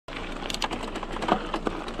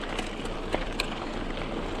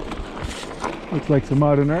Looks like some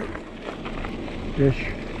modern art-ish.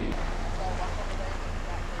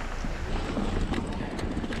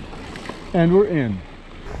 And we're in.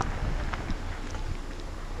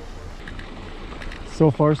 So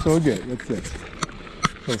far so good. That's it.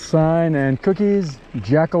 So sign and cookies,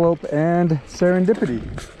 jackalope and serendipity.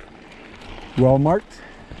 Well marked.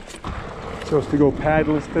 Supposed to go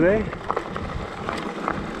paddless today.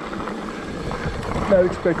 Not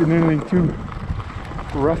expecting anything too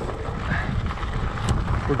rough.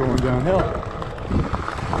 We're going downhill.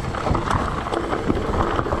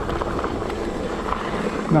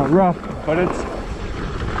 Not rough, but it's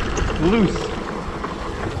loose.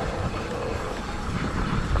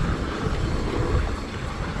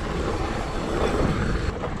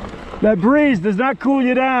 That breeze does not cool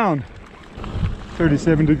you down.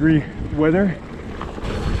 37-degree weather.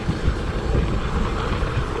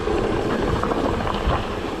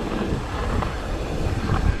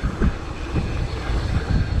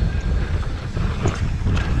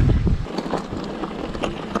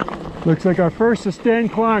 Looks like our first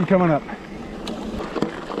sustained climb coming up.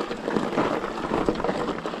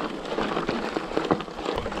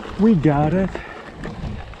 We got it.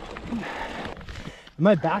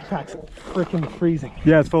 My backpack's freaking freezing.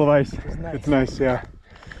 Yeah, it's full of ice. It's nice, yeah.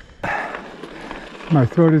 My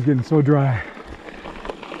throat is getting so dry.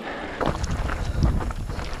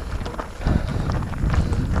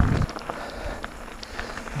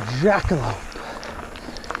 Jackalope.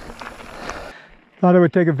 Thought I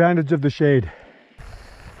would take advantage of the shade.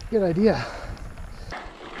 Good idea.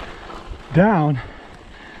 Down? I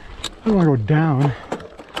don't want to go down.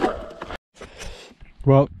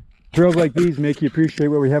 Well, trails like these make you appreciate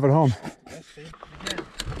what we have at home.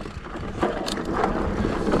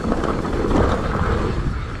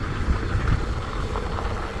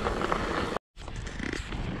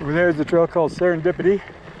 Over there is a trail called Serendipity.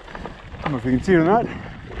 I don't know if you can see it or not.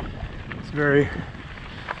 It's very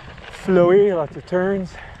flowy, lots of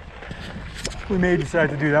turns. We may decide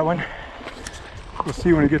to do that one. We'll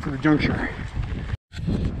see when we get to the juncture.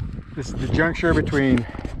 This is the juncture between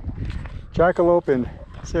Jackalope and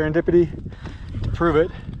Serendipity. To prove it,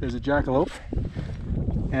 there's a Jackalope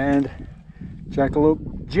and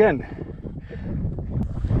Jackalope Gin.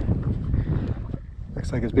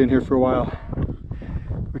 Looks like it's been here for a while.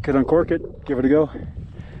 We could uncork it, give it a go.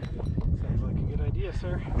 Sounds like a good idea,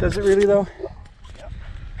 sir. Does it really though? Yep.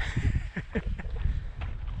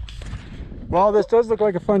 Well, this does look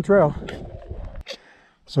like a fun trail.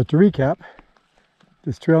 So to recap,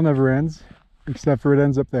 this trail never ends, except for it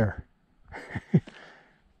ends up there.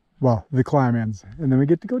 Well, the climb ends, and then we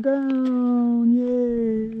get to go down,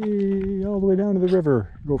 yay, all the way down to the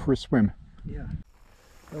river, go for a swim. Yeah.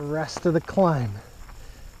 The rest of the climb.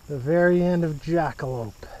 The very end of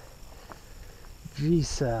Jackalope.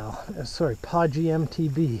 G-Sal, sorry, Podgy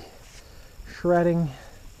MTB. Shredding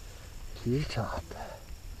to the top.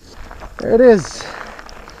 There it is.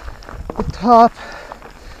 The top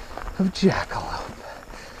of Jackalope.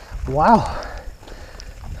 Wow.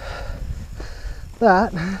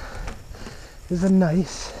 That is a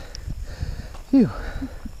nice view.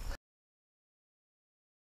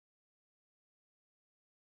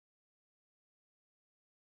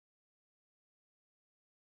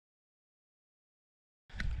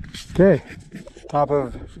 Okay, top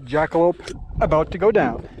of Jackalope, about to go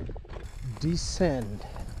down. Descend.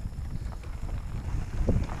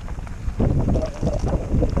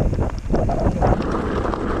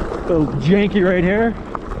 A little janky right here.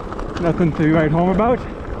 Nothing to write home about.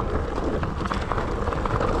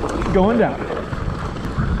 Going down.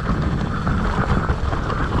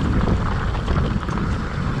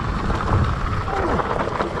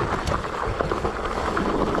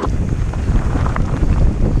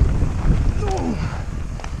 Oh,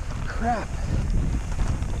 crap.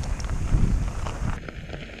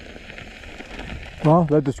 Well,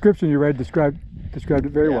 that description you read described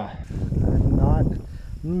it very well.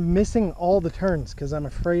 I'm missing all the turns because I'm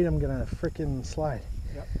afraid I'm gonna frickin' slide.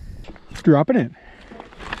 Yep. Drop it in.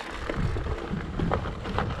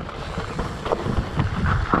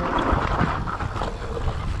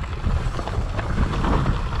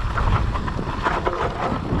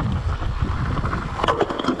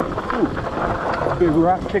 Ooh, big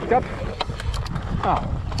rock kicked up. Oh,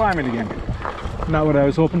 climb it again. Not what I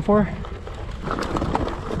was hoping for.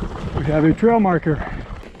 We have a trail marker.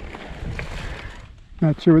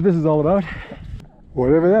 Not sure what this is all about.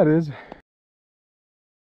 Whatever that is.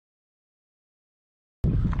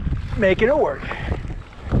 Making it work.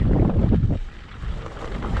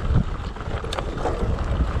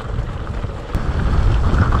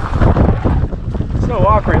 So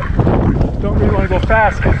awkward. Don't really want to go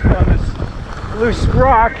fast on this loose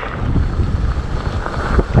rock.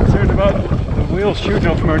 Concerned about the wheels shooting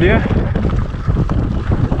out from under you.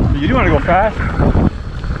 But you do want to go fast.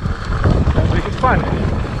 That'll make it fun.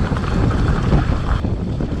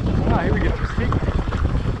 Ah, here we get some steep.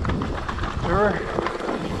 Sure.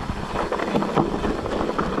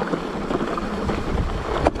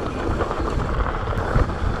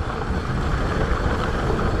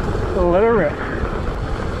 Let her rip.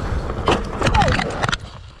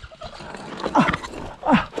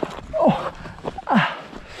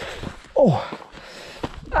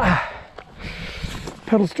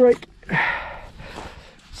 Pedal strike,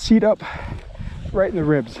 seat up, right in the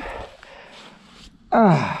ribs.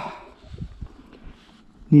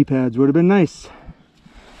 Knee pads would have been nice.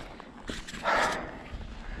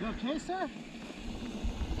 You okay, sir?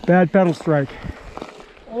 Bad pedal strike.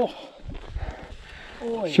 Oh.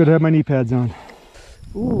 Boy. Should have my knee pads on.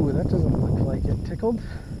 Ooh, that doesn't look like it tickled.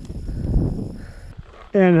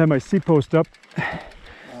 And I had my seat post up.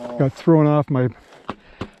 Oh. Got thrown off my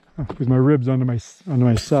with my ribs onto my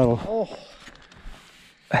saddle. Oh,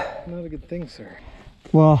 not a good thing, sir.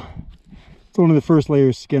 Well, it's one of the first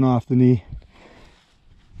layers skin off the knee.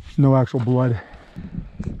 No actual blood.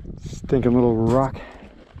 Stinking little rock.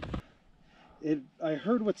 I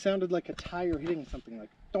heard what sounded like a tire hitting something,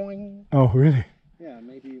 like doing. Oh, really? Yeah,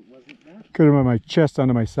 maybe it wasn't that. Could have had my chest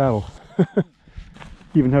onto my saddle.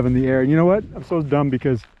 Even having the air. And you know what? I'm so dumb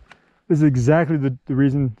because this is exactly the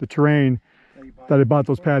reason, the terrain that I bought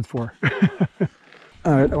those pads for.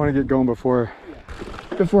 All right, I want to get going before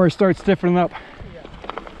I start stiffening up.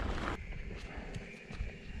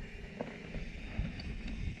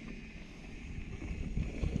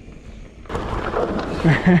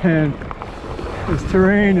 Man, this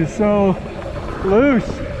terrain is so loose.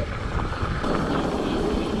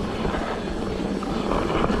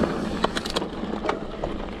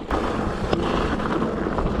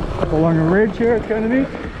 Up along a ridge here, it's kind of neat.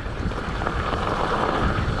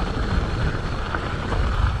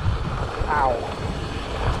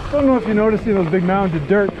 Ow. Don't know if you notice those big mounds of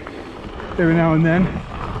dirt every now and then.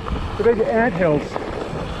 They're big ant hills.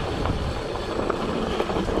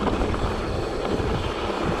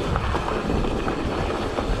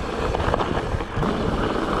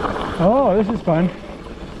 Oh, this is fun.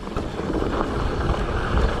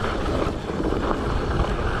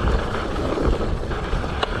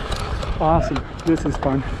 Awesome. This is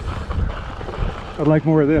fun. I'd like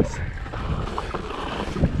more of this.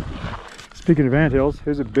 Speaking of anthills,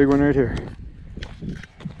 here's a big one right here.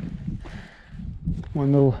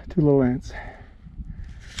 Two little ants.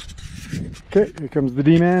 Okay, here comes the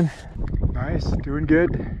D-man. Nice, doing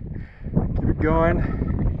good. Keep it going.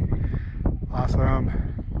 Awesome.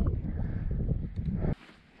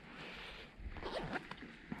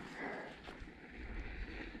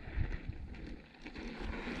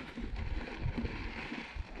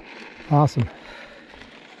 Awesome.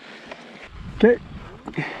 Okay.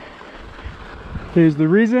 Here's the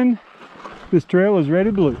reason this trail is red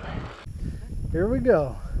and blue. Here we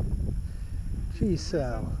go. Geez,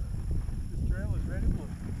 Sal. This trail is red and blue.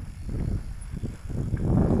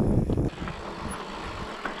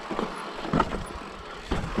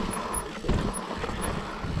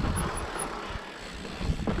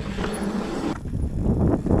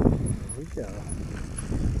 Here we go.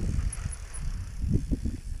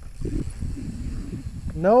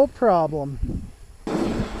 No problem.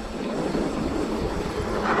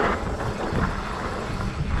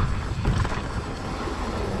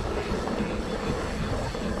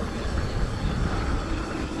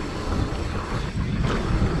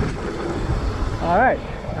 All right,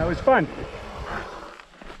 that was fun.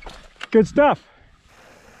 Good stuff.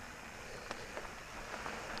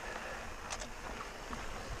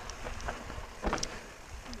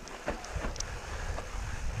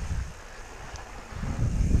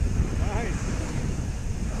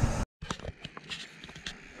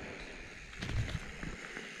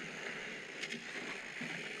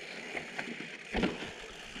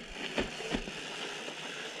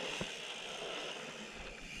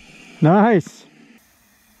 Nice.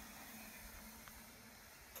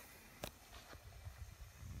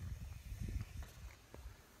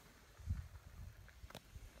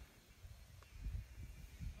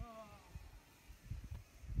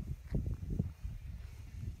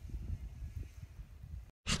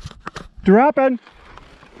 Dropping.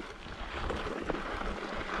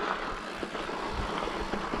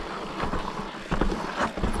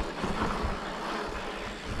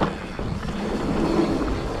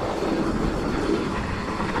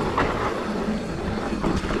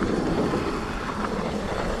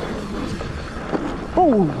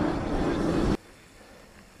 Oh.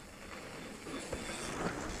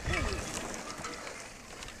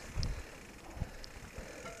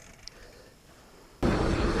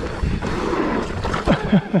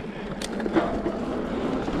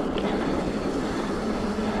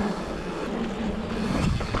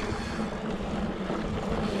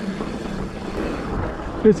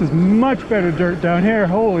 This is much better dirt down here.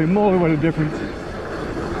 Holy moly, what a difference.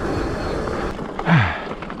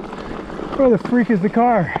 Where the freak is the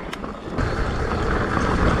car?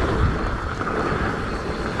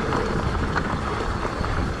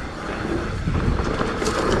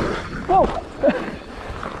 Whoa!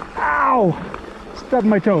 Ow! Stubbed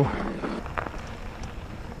my toe.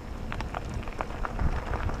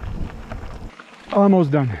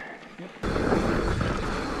 Almost done.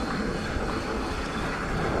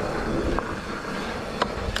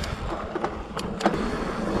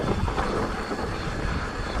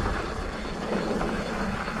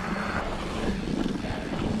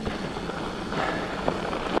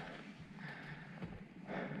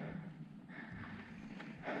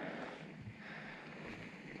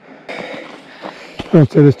 I don't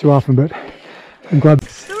say this too often, but I'm glad.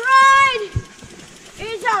 The ride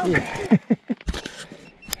is over.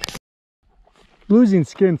 Losing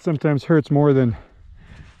skin sometimes hurts more than.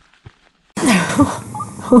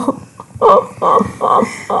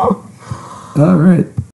 All right.